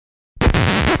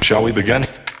Shall we begin?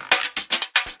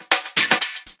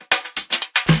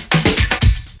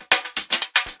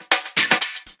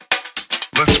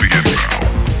 Let's begin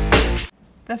now.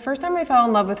 The first time I fell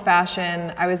in love with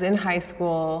fashion, I was in high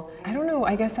school. I don't know,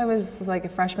 I guess I was like a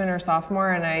freshman or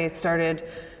sophomore, and I started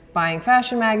buying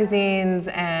fashion magazines,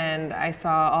 and I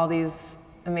saw all these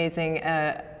amazing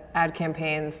ad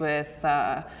campaigns with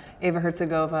Eva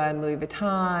Herzegovina and Louis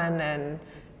Vuitton and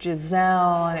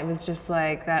Giselle, and it was just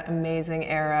like that amazing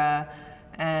era,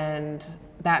 and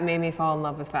that made me fall in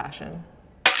love with fashion.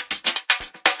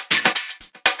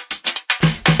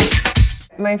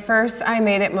 My first I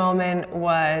Made It moment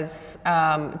was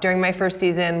during my first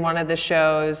season, one of the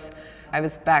shows, I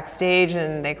was backstage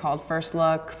and they called First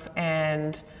Looks,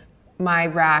 and my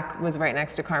rack was right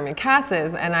next to Carmen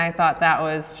Cass's, and I thought that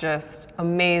was just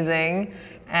amazing.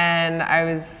 And I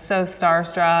was so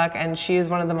starstruck, and she was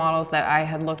one of the models that I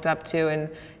had looked up to and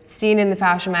seen in the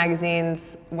fashion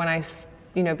magazines when I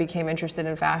became interested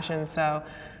in fashion. So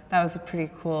that was a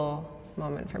pretty cool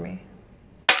moment for me.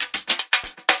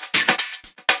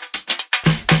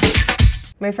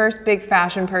 My first big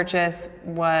fashion purchase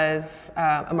was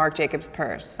a Marc Jacobs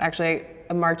purse. Actually,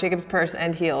 a Marc Jacobs purse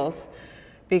and heels.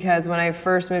 Because when I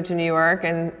first moved to New York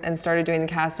and started doing the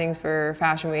castings for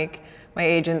Fashion Week, my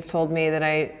agents told me that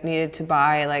I needed to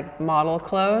buy like model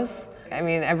clothes. I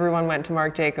mean, everyone went to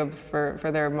Marc Jacobs for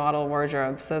their model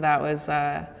wardrobe, so that was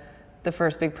the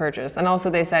first big purchase. And also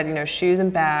they said, shoes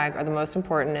and bag are the most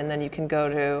important, and then you can go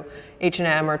to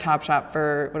H&M or Topshop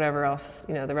for whatever else,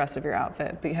 the rest of your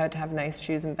outfit. But you had to have nice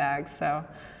shoes and bags, so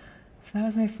that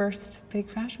was my first big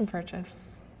fashion purchase.